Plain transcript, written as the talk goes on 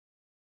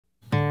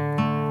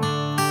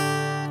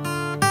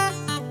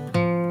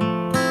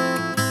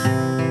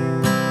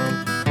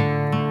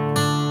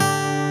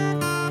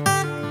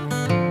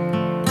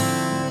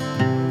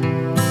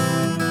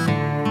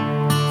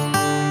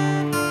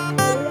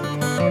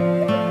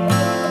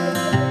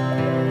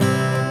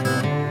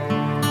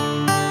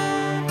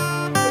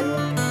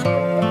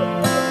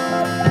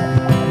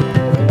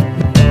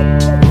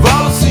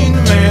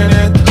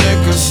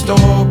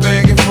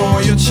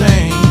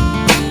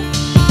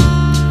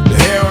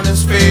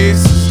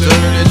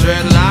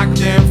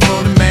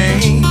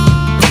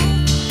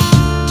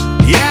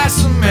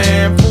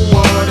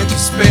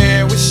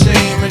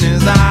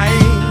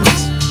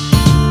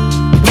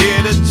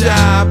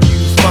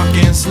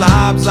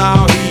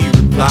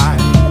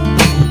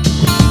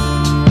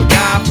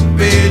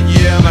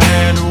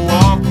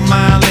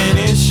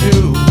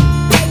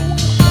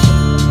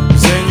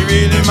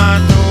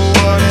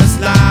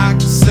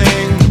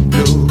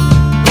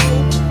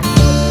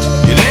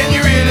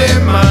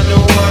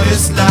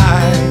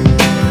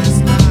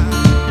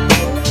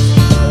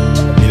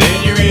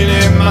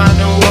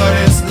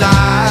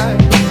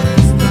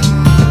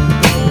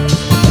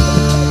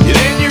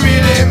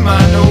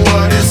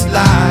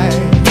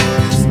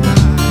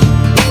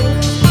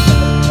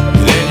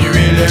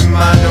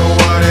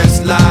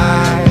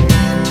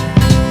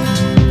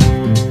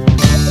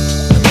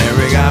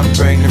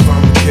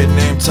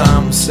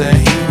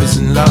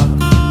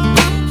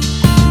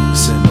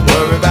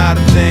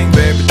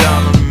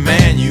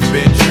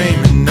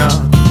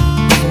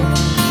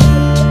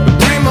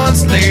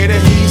later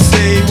he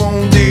say he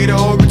won't date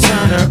or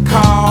return her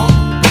call.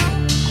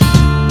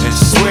 And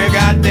she swear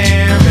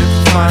goddamn if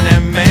you find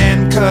that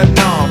man cutting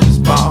off his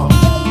balls.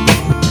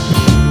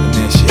 And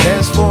then she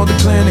heads for the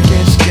clinic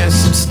and she gets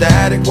some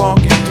static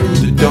walking through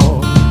the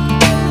door.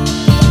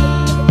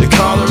 They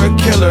call her a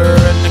killer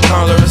and they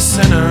call her a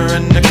sinner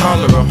and they call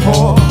her a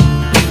whore.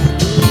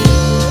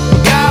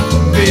 God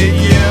forbid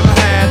you ever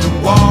had to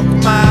walk a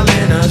mile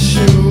in her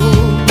shoes,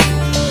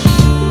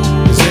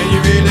 'cause then you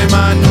really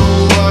might know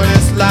what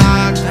it's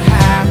like to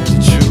have to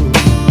choose.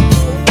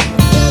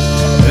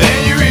 Then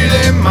you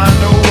really might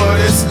know what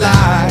it's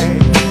like.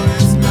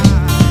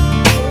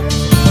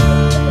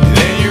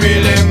 Then you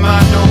really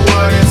might know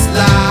what it's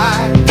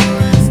like.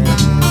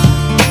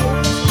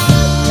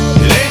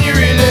 Then you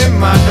really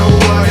might know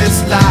what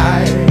it's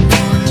like.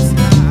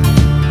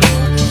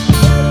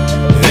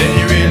 Then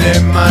you really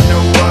might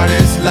know what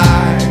it's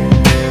like.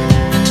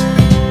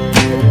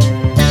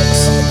 I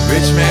seen a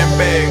rich man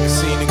beg, I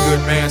seen a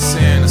good man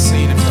sin, I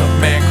seen a tough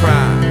man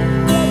cry,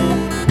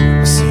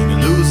 I seen a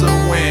loser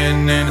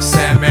win and a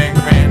sad man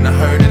grin, I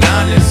heard an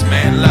honest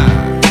man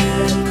lie.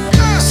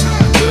 I seen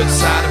the good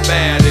side of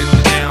bad and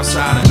the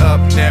downside of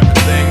up and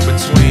everything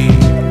between.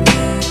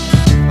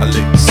 I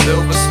licked the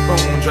silver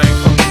spoon, drank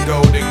from the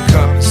golden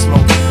cup and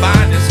smoked the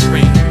finest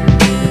green.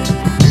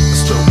 I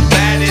stroked the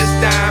baddest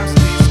dimes at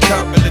least a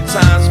couple of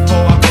times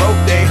before I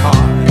broke their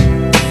heart.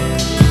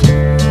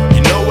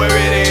 You know where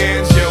it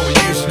ends, yo, it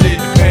usually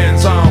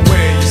depends on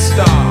where you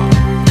start.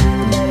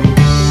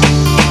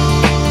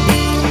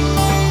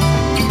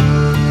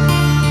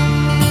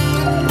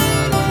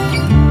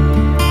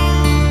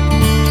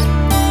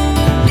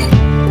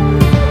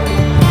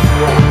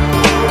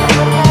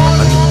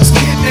 I knew this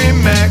kid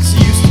named Max, he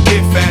used to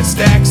get fat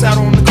stacks out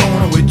on the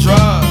corner with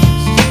drugs.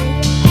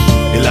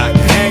 He liked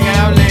to hang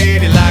out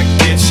late, he liked to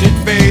get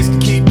shit-faced to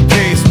keep the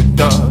pace with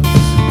thugs.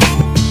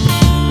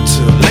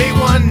 Until late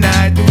one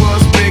night there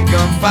was a big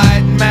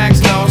gunfight and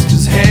Max lost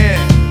his head.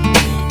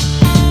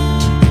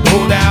 He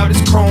pulled out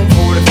his chrome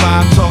 45